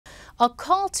A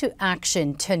call to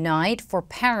action tonight for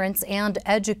parents and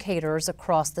educators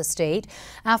across the state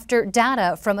after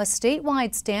data from a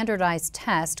statewide standardized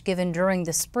test given during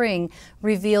the spring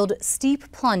revealed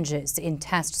steep plunges in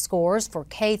test scores for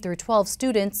K through 12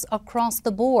 students across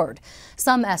the board.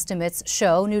 Some estimates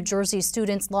show New Jersey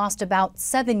students lost about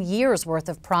 7 years worth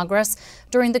of progress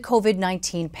during the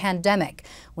COVID-19 pandemic,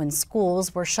 when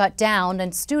schools were shut down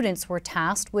and students were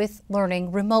tasked with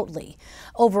learning remotely.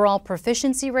 Overall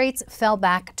proficiency rates fell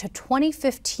back to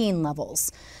 2015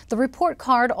 levels. The report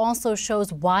card also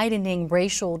shows widening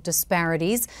racial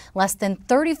disparities. Less than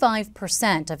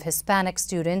 35% of Hispanic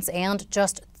students and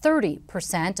just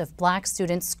 30% of Black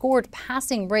students scored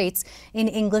passing rates in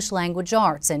English language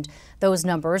arts, and those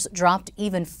numbers dropped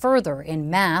even further in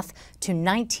math to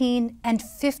 19% and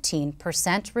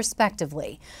 15%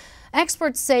 respectively.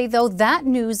 Experts say, though, that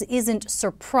news isn't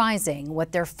surprising.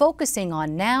 What they're focusing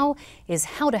on now is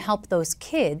how to help those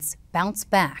kids bounce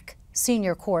back.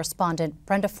 Senior correspondent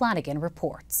Brenda Flanagan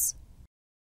reports.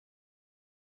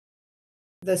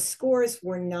 The scores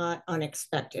were not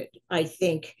unexpected. I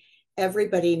think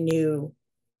everybody knew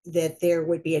that there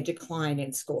would be a decline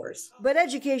in scores. But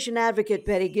education advocate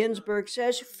Betty Ginsburg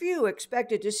says few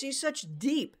expected to see such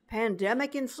deep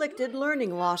pandemic-inflicted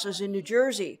learning losses in New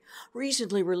Jersey.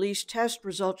 Recently released test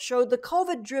results showed the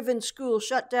COVID-driven school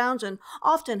shutdowns and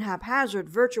often haphazard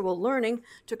virtual learning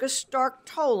took a stark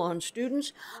toll on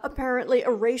students, apparently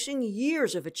erasing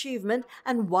years of achievement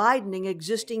and widening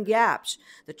existing gaps.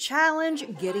 The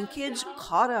challenge, getting kids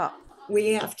caught up. We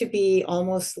have to be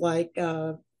almost like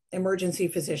emergency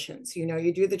physicians. You know,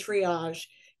 you do the triage,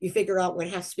 you figure out what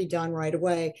has to be done right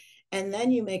away, and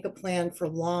then you make a plan for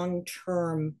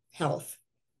long-term health.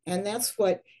 And that's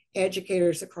what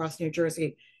educators across New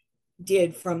Jersey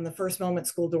did from the first moment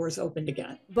school doors opened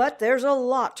again. But there's a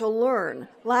lot to learn.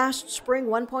 Last spring,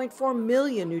 1.4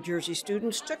 million New Jersey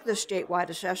students took the statewide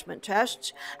assessment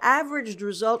tests. Averaged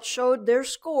results showed their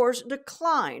scores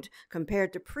declined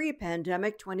compared to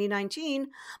pre-pandemic 2019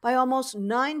 by almost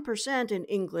 9% in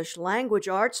English language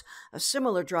arts, a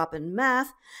similar drop in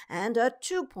math, and a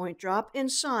 2-point drop in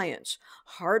science.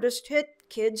 Hardest hit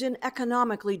kids in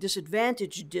economically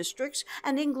disadvantaged districts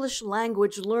and English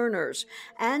language learners.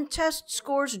 And test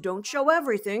scores don't show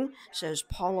everything, says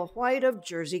Paula White of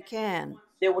Jersey Can.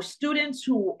 There were students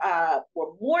who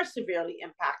were more severely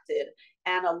impacted,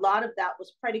 and a lot of that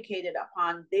was predicated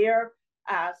upon their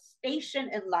station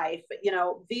in life, you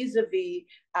know, vis-a-vis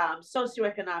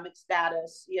socioeconomic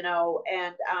status, you know,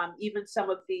 and even some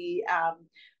of the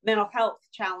mental health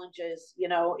challenges, you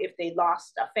know, if they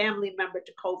lost a family member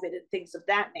to COVID and things of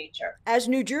that nature. As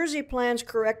New Jersey plans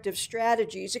corrective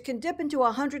strategies, it can dip into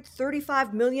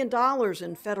 $135 million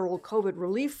in federal COVID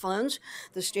relief funds.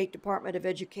 The State Department of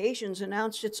Education's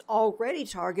announced it's already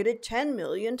targeted $10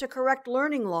 million to correct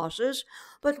learning losses,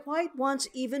 but White wants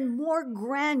even more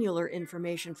granular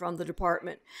information from the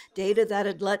department, data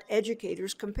that'd let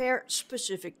educators compare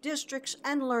specific districts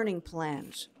and learning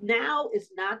plans. Now is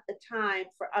not the time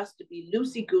for us to be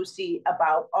loosey-goosey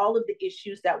about all of the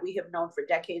issues that we have known for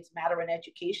decades matter in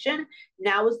education.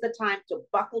 Now is the time to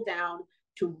buckle down,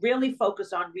 to really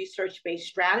focus on research-based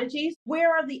strategies.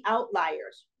 Where are the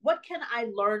outliers? What can I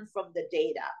learn from the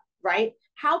data, right?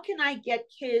 How can I get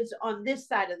kids on this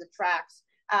side of the tracks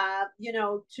you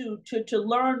know, to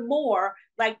learn more,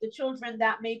 like the children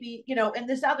that may be, you know, in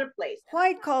this other place.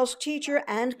 White calls teacher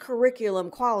and curriculum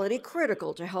quality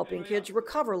critical to helping kids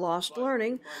recover lost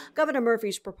learning. Governor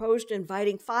Murphy's proposed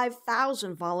inviting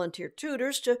 5,000 volunteer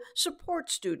tutors to support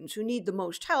students who need the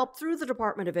most help through the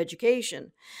Department of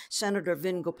Education. Senator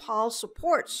Vin Gopal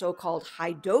supports so-called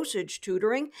high-dosage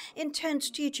tutoring, intense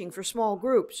teaching for small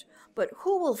groups. But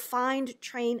who will find,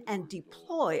 train, and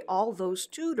deploy all those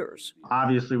tutors?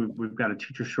 Obviously, we've got a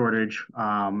teacher shortage,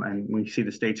 and we see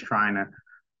the state's trying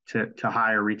to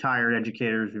hire retired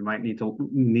educators. We might need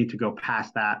to go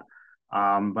past that.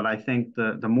 But I think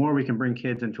the more we can bring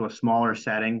kids into a smaller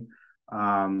setting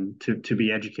to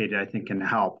be educated, I think can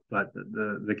help. But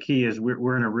the key is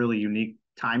we're in a really unique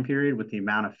time period with the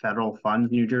amount of federal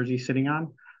funds New Jersey's sitting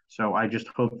on. So I just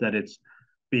hope that it's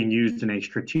being used in a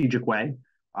strategic way.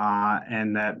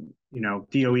 And that, you know,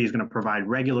 DOE is going to provide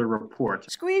regular reports.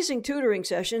 Squeezing tutoring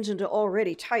sessions into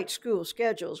already tight school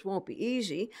schedules won't be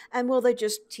easy. And will they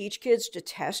just teach kids to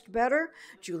test better?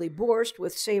 Julie Borst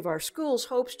with Save Our Schools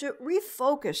hopes to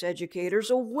refocus educators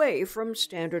away from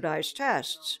standardized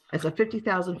tests. As a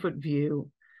 50,000-foot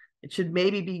view, it should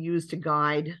maybe be used to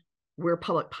guide where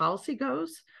public policy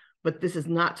goes, but this is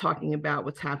not talking about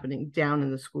what's happening down in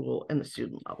the school and the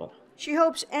student level. She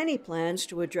hopes any plans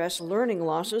to address learning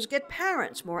losses get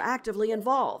parents more actively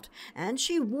involved, and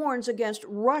she warns against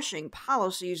rushing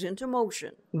policies into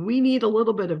motion. We need a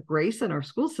little bit of grace in our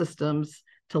school systems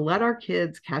to let our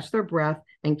kids catch their breath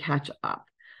and catch up.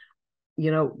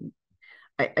 You know,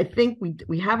 I think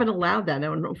we haven't allowed that.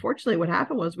 And unfortunately, what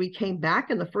happened was we came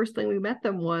back and the first thing we met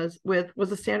them was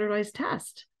a standardized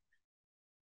test.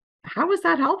 How is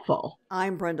that helpful?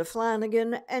 I'm Brenda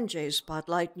Flanagan, NJ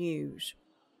Spotlight News.